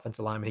say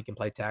offensive lineman, he can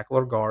play tackle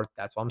or guard.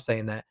 That's why I'm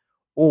saying that.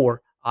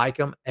 Or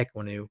Ikem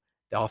Ekwonu,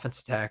 the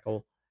offensive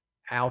tackle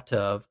out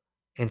of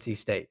NC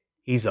State.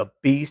 He's a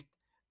beast.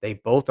 They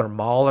both are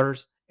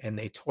maulers and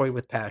they toy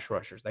with pass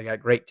rushers. They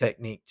got great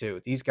technique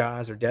too. These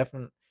guys are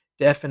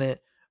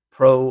definite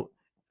pro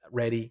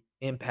ready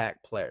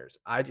impact players.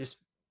 I just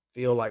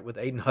feel like with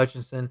Aiden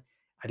Hutchinson,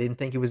 I didn't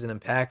think he was as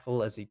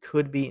impactful as he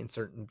could be in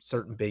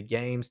certain big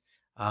games.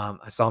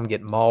 I saw him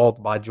get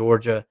mauled by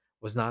Georgia.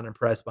 Was not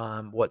impressed by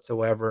him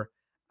whatsoever.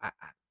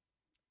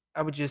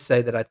 I would just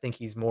say that I think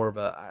he's more of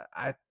a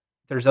I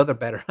there's other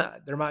better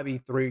there might be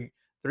three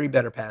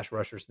better pass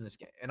rushers in this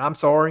game. And I'm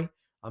sorry.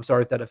 I'm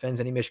sorry if that offends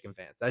any Michigan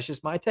fans. That's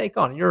just my take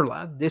on it. You're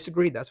allowed to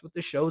disagree. That's what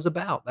this show's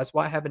about. That's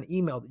why I have an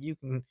email that you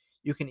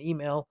can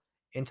email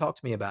and talk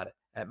to me about it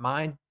at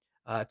my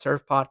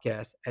turf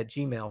podcast at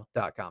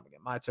gmail.com. Again,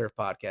 my turf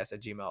podcast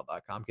at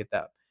gmail.com.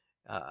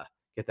 Uh,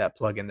 get that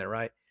plug in there,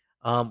 right?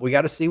 We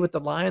got to see what the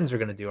Lions are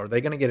going to do. Are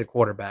they going to get a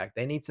quarterback?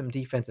 They need some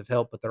defensive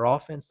help, but their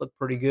offense looked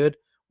pretty good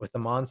with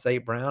Amon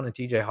St. Brown and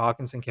TJ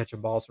Hawkinson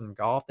catching balls from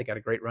golf. They got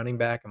a great running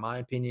back, in my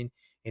opinion,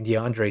 in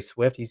DeAndre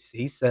Swift.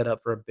 He's set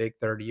up for a big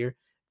third year.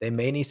 They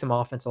may need some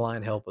offensive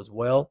line help as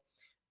well,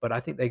 but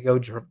I think they go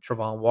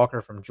Travon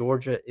Walker from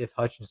Georgia if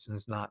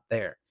Hutchinson's not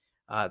there.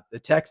 The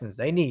Texans,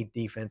 they need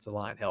defensive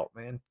line help,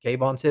 man.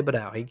 Kayvon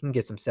Thibodeau, he can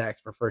get some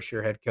sacks for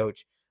first-year head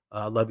coach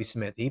Lovie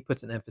Smith. He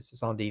puts an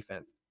emphasis on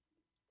defense.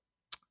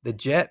 The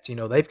Jets,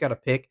 they've got a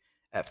pick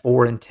at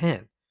 4 and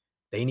 10.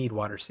 They need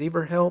wide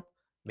receiver help.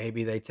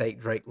 Maybe they take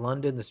Drake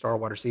London, the star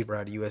wide receiver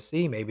out of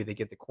USC. Maybe they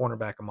get the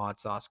cornerback Ahmad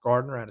Sauce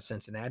Gardner out of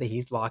Cincinnati.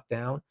 He's locked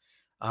down.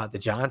 The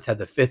Giants have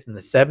the fifth and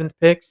the seventh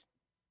picks.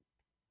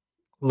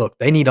 Look,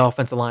 they need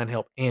offensive line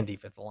help and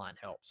defensive line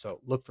help. So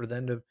look for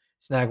them to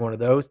snag one of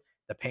those.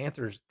 The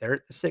Panthers, they're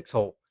at the six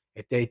hole.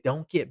 If they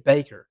don't get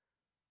Baker,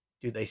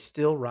 do they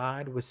still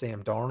ride with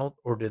Sam Darnold,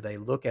 or do they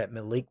look at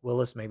Malik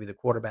Willis, maybe the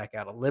quarterback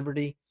out of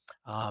Liberty?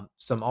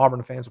 Some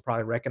Auburn fans will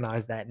probably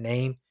recognize that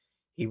name.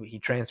 He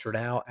transferred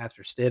out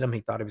after Stidham.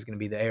 He thought he was going to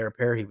be the heir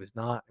apparent. He was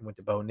not. He went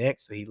to Bo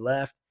Nix, so he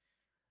left.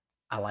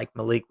 I like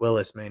Malik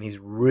Willis, man. He's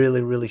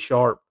really, really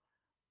sharp.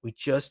 We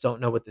just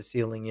don't know what the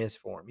ceiling is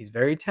for him. He's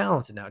very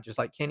talented now, just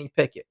like Kenny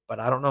Pickett, but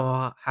I don't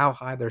know how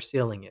high their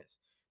ceiling is.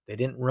 They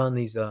didn't run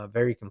these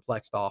very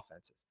complex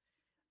offenses.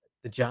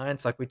 The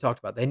Giants, like we talked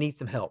about, they need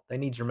some help. They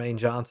need Jermaine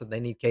Johnson. They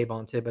need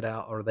Kayvon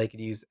Thibodeau, or they could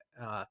use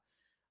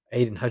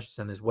Aiden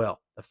Hutchinson as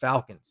well. The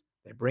Falcons,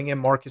 they bring in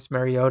Marcus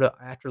Mariota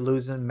after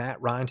losing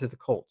Matt Ryan to the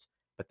Colts,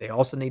 but they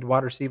also need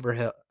wide receiver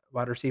help.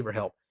 Wide receiver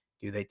help.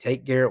 Do they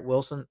take Garrett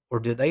Wilson, or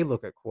do they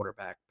look at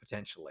quarterback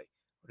potentially,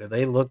 or do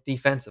they look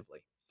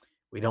defensively?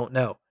 We don't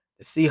know.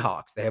 The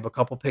Seahawks, they have a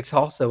couple picks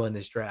also in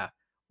this draft.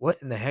 What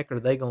in the heck are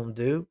they going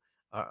to do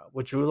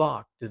with Drew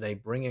Lock? Do they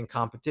bring in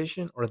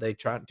competition, or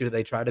do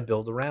they try to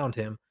build around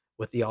him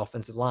with the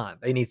offensive line?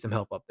 They need some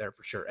help up there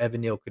for sure.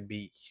 Evan Neal could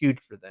be huge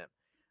for them.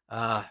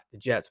 The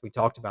Jets, we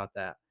talked about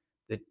that.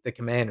 The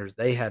Commanders,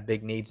 they have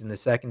big needs in the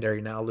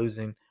secondary now,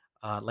 losing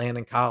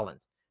Landon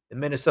Collins. The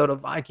Minnesota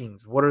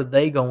Vikings, what are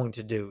they going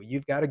to do?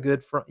 You've got a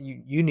good front.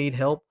 You need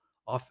help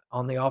off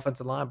on the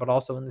offensive line, but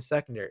also in the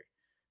secondary.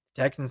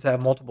 The Texans have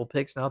multiple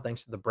picks now,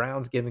 thanks to the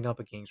Browns giving up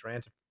a King's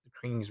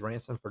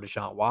ransom for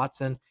Deshaun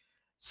Watson.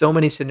 So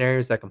many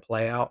scenarios that can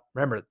play out.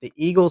 Remember, the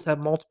Eagles have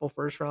multiple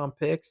first round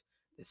picks.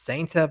 The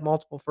Saints have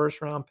multiple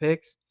first round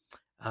picks.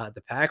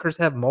 The Packers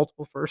have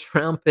multiple first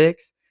round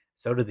picks.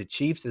 So do the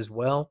Chiefs as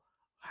well.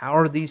 How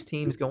are these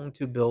teams going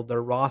to build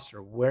their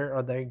roster? Where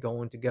are they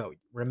going to go?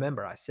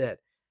 Remember, I said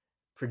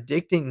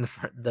predicting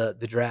the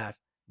draft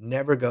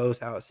never goes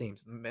how it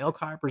seems. Mel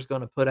Kiper is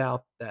going to put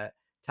out that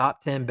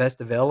top 10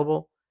 best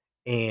available,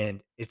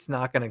 and it's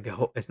not going to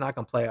go. It's not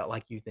going to play out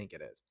like you think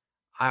it is.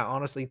 I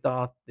honestly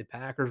thought the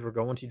Packers were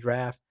going to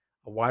draft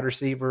a wide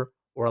receiver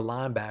or a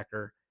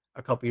linebacker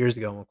a couple years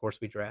ago, and of course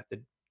we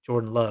drafted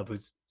Jordan Love,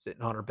 who's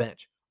sitting on our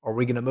bench. Are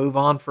we going to move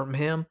on from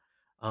him?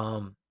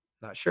 Not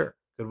sure.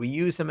 Could we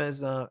use him as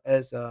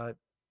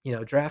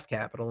draft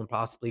capital and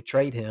possibly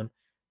trade him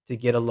to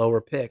get a lower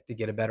pick to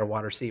get a better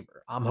wide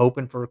receiver? I'm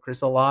hoping for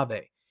Chris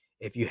Olave.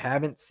 If you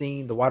haven't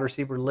seen the wide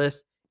receiver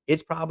list,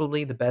 it's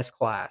probably the best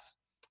class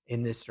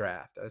in this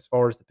draft as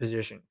far as the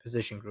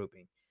position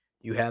grouping.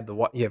 You have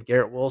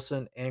Garrett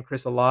Wilson and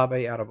Chris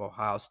Olave out of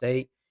Ohio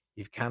State.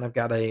 You've kind of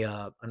got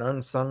an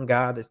unsung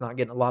guy that's not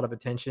getting a lot of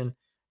attention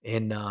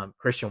in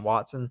Christian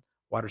Watson,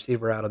 wide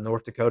receiver out of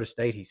North Dakota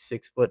State. He's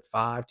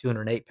 6'5",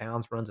 208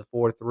 pounds, runs a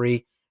 4.3.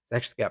 He's He's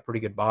actually got pretty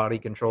good body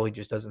control. He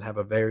just doesn't have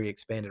a very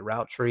expanded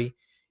route tree.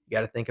 You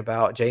got to think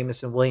about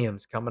Jamison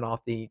Williams coming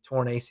off the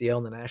torn ACL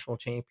in the national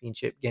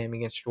championship game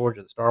against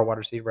Georgia, the star wide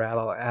receiver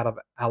out of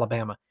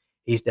Alabama.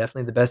 He's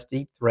definitely the best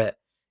deep threat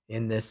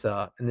in this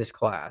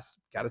class.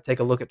 Got to take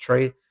a look at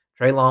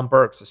Traylon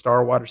Burks, a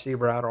star wide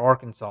receiver out of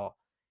Arkansas.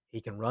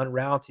 He can run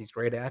routes. He's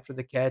great after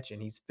the catch,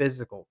 and he's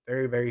physical,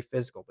 very, very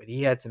physical. But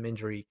he had some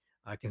injury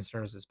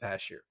concerns this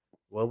past year.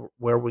 Well,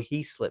 where would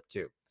he slip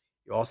to?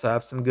 You also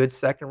have some good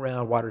second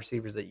round wide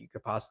receivers that you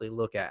could possibly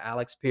look at.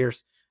 Alex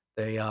Pierce,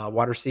 the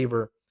wide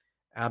receiver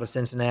out of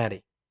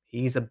Cincinnati.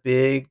 He's a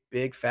big,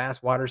 big,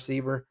 fast wide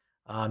receiver.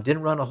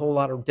 Didn't run a whole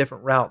lot of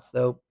different routes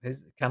though.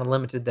 He's kind of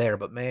limited there,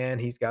 but man,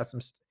 he's got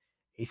some.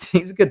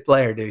 He's a good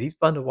player, dude. He's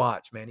fun to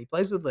watch, man. He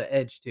plays with the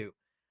edge too.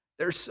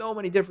 There's so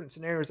many different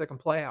scenarios that can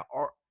play out.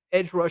 Our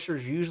edge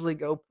rushers usually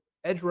go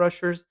edge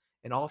rushers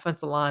and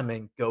offensive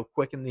linemen go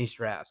quick in these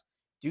drafts.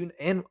 Do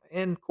and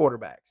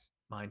quarterbacks,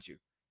 mind you.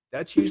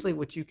 That's usually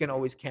what you can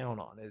always count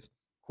on is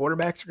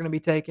quarterbacks are going to be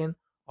taken,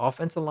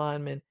 offensive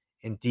linemen,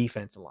 and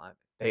defensive linemen.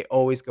 They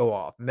always go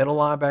off. Middle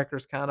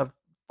linebackers kind of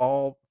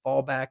fall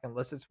back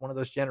unless it's one of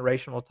those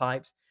generational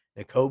types.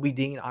 Nakobe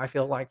Dean, I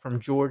feel like from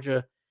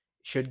Georgia,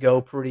 should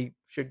go pretty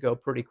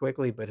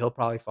quickly, but he'll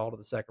probably fall to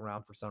the second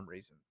round for some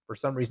reason. For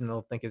some reason,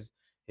 they'll think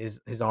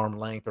his arm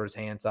length or his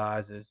hand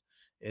size is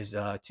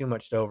too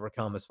much to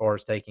overcome as far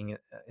as taking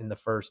it in the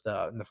first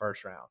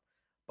round.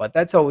 But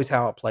that's always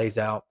how it plays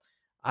out.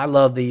 I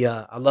love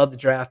the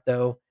draft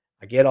though.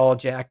 I get all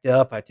jacked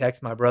up. I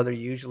text my brother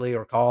usually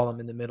or call him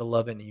in the middle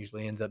of it, and it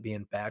usually ends up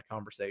being bad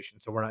conversation.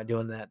 So we're not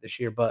doing that this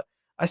year, but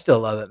I still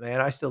love it,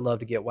 man. I still love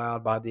to get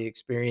wowed by the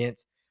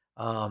experience.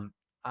 Um,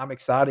 I'm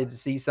excited to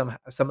see some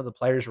of the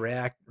players'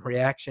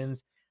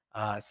 reactions.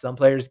 Some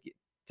players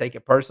take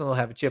it personal,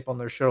 have a chip on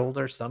their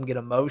shoulder. Some get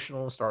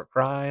emotional and start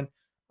crying.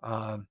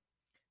 Um,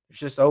 there's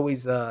just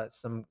always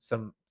some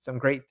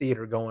great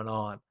theater going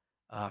on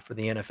for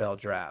the NFL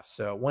draft.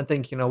 So one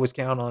thing you can always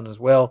count on as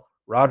well,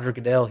 Roger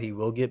Goodell, he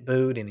will get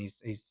booed, and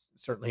he's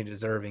certainly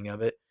deserving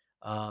of it.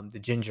 The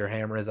Ginger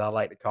Hammer, as I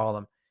like to call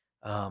him.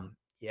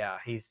 Yeah,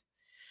 he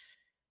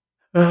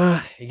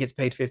gets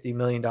paid $50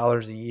 million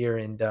a year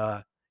and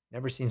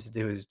never seems to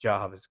do his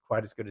job as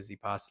quite as good as he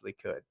possibly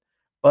could.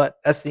 But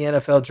that's the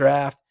NFL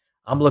draft.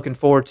 I'm looking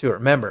forward to it.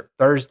 Remember,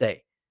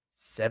 Thursday,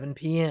 7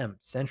 p.m.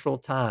 Central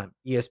Time,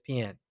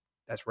 ESPN.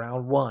 That's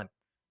round one.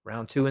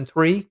 Round two and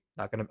three,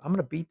 I'm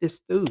gonna beat this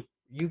through.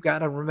 You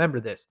gotta remember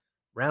this.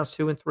 Rounds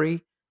two and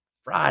three,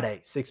 Friday,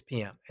 6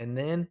 p.m. And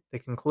then the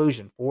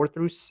conclusion, 4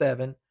 through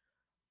 7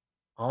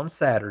 on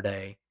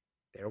Saturday.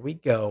 There we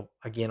go.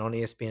 Again on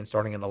ESPN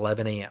starting at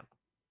 11 a.m.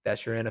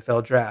 That's your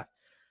NFL draft.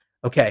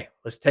 Okay,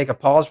 let's take a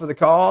pause for the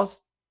cause.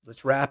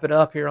 Let's wrap it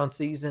up here on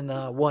season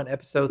one,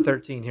 episode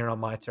 13 here on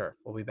My Turf.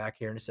 We'll be back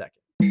here in a second.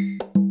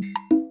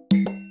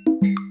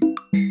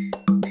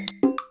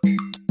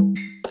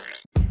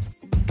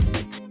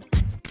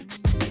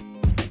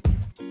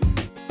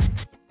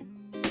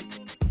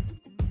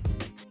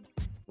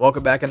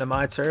 Welcome back into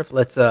My Turf.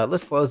 Let's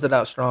close it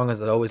out strong,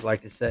 as I always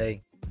like to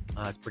say.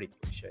 It's pretty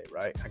cliche,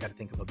 right? I got to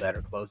think of a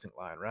better closing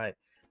line, right?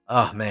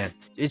 Oh man,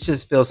 it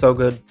just feels so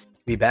good to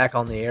be back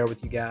on the air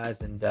with you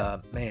guys. And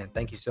man,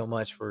 thank you so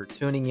much for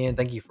tuning in.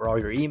 Thank you for all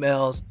your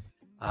emails.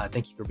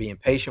 Thank you for being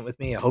patient with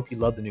me. I hope you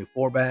love the new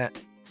format.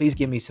 Please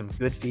give me some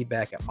good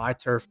feedback at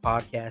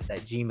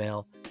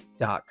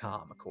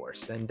myturfpodcast@gmail.com, of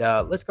course. And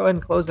let's go ahead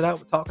and close it out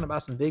with talking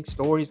about some big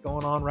stories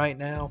going on right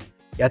now.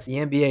 Got the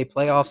NBA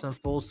playoffs in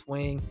full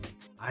swing.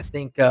 I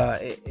think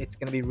it's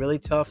going to be really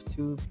tough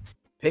to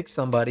pick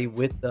somebody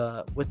with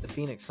the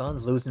Phoenix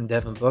Suns losing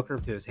Devin Booker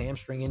to his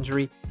hamstring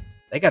injury.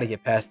 They got to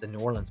get past the New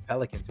Orleans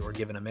Pelicans, who are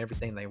giving them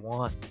everything they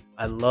want.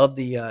 I love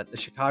the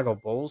Chicago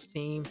Bulls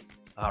team.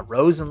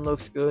 Rosen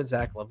looks good.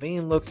 Zach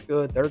LaVine looks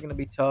good. They're going to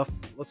be tough.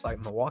 Looks like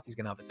Milwaukee's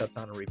going to have a tough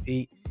time to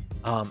repeat.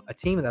 A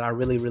team that I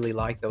really, really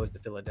like, though, is the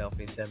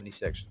Philadelphia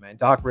 76ers, man.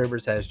 Doc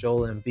Rivers has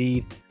Joel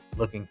Embiid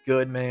looking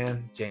good,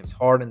 man. James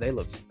Harden, they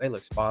look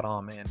spot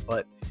on, man.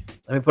 But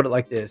let me put it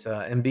like this: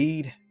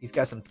 Embiid, he's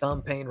got some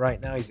thumb pain right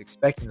now. He's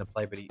expecting to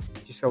play, but he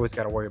just always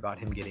got to worry about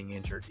him getting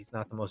injured. He's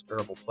not the most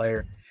durable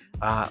player.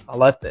 I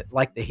like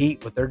the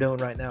Heat, what they're doing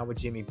right now with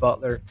Jimmy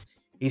Butler.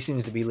 He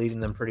seems to be leading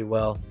them pretty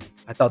well.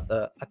 I thought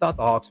the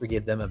Hawks would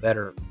give them a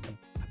better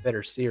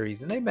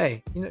series, and they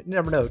may. You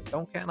never know.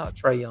 Don't count out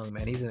Trae Young,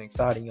 man. He's an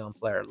exciting young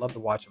player. I'd love to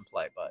watch him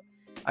play, but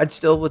I'd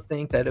still would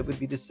think that it would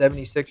be the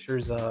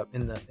 76ers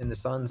in the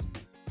Suns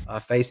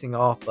facing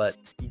off, but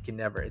you can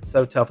never. It's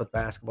so tough with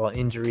basketball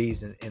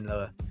injuries and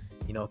the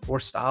of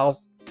course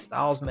styles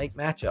make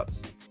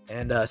matchups.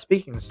 And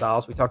speaking of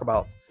styles, we talk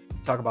about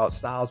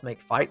styles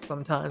make fights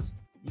sometimes.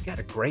 You got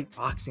a great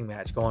boxing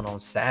match going on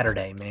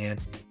Saturday, man.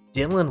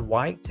 Dylan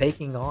White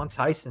taking on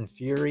Tyson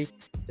Fury.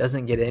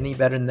 Doesn't get any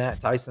better than that.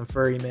 Tyson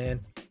Fury,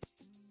 man.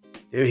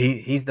 Dude,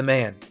 he's the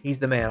man. He's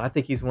the man. I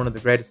think he's one of the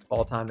greatest of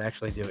all time to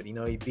actually do it.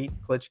 He beat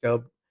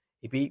Klitschko.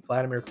 He beat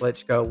Vladimir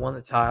Klitschko, won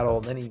the title,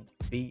 and then he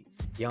beat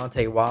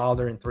Deontay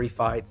Wilder in 3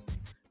 fights.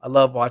 I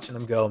love watching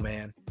him go,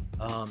 man.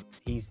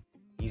 He's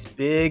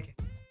big,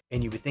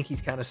 and you would think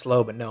he's kind of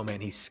slow, but no,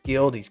 man, he's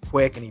skilled, he's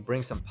quick, and he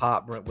brings some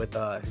pop with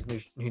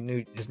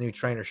his new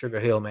trainer Sugar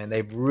Hill. Man,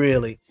 they've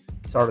really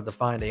started to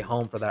find a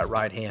home for that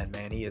right hand.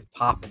 Man, he is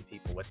popping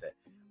people with it.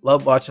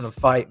 Love watching him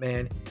fight,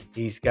 man.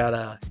 He's got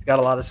a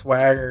lot of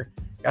swagger,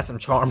 got some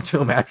charm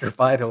to him. After a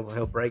fight,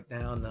 he'll break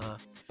down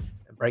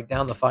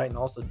the fight and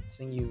also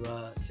sing you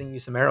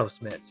some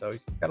Aerosmith. So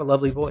he's got a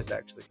lovely voice,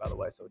 actually, by the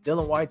way. So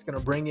Dylan White's gonna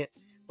bring it.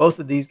 Both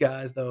of these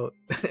guys, though,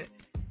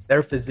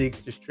 their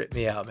physiques just trip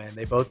me out, man.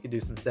 They both can do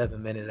some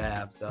 7-minute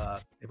abs.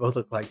 They both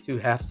look like two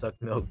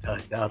half-sucked milk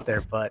duds out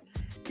there. But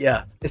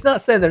yeah, it's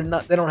not saying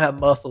they don't have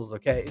muscles,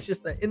 okay? It's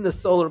just that in the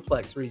solar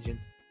plex region,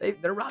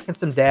 they're rocking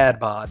some dad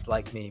bods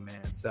like me,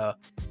 man. So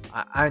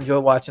I enjoy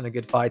watching a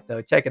good fight,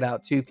 though. Check it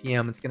out, 2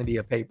 p.m. It's going to be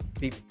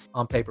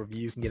on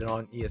pay-per-view. You can get it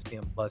on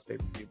ESPN Plus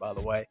pay-per-view, by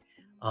the way.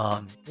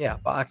 Yeah,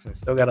 boxing,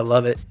 still got to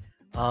love it.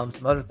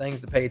 Some other things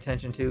to pay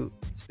attention to.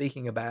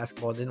 Speaking of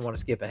basketball, didn't want to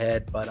skip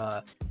ahead,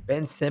 but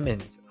Ben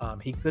Simmons,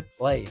 he could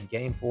play in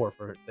Game 4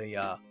 for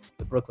the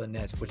Brooklyn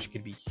Nets, which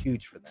could be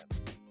huge for them,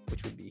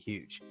 which would be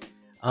huge.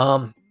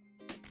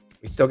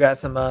 We still got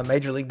some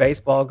Major League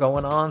Baseball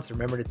going on, so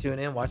remember to tune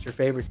in, watch your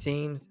favorite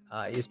teams.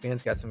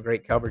 ESPN's got some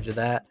great coverage of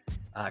that.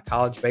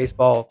 College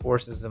baseball, of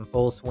course, is in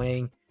full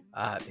swing.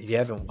 If you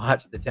haven't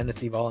watched the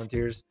Tennessee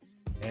Volunteers,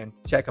 and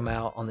check them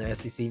out on the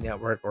SEC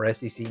Network or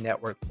SEC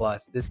Network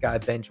Plus. This guy,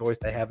 Ben Joyce,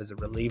 they have as a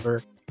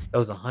reliever,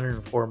 goes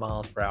 104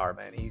 miles per hour,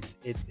 man.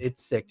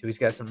 It's sick, too. He's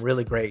got some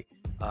really great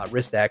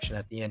wrist action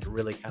at the end to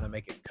really kind of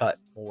make it cut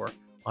more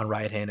on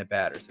right-handed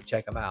batters, so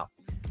check them out.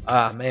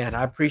 Man,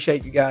 I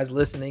appreciate you guys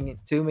listening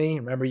to me.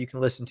 Remember, you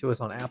can listen to us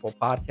on Apple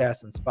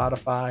Podcasts and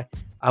Spotify.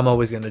 I'm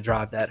always going to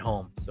drive that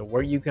home. So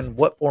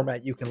what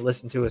format you can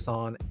listen to us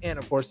on. And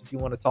of course, if you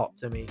want to talk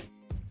to me,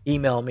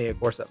 email me, of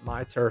course, at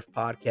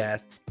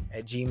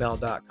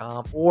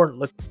myturfpodcast@gmail.com, or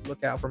look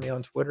out for me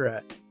on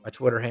Twitter. My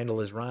Twitter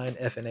handle is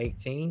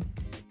RyanFN18.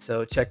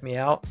 So check me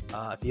out.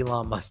 If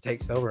Elon Musk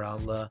takes over,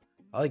 I'll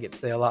probably get to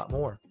say a lot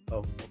more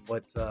of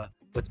what's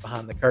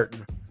behind the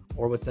curtain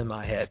or what's in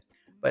my head.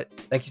 But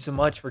thank you so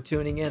much for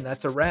tuning in.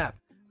 That's a wrap.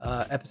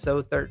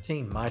 Episode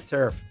 13, My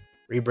Turf,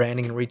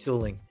 rebranding and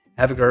retooling.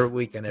 Have a great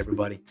weekend,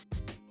 everybody.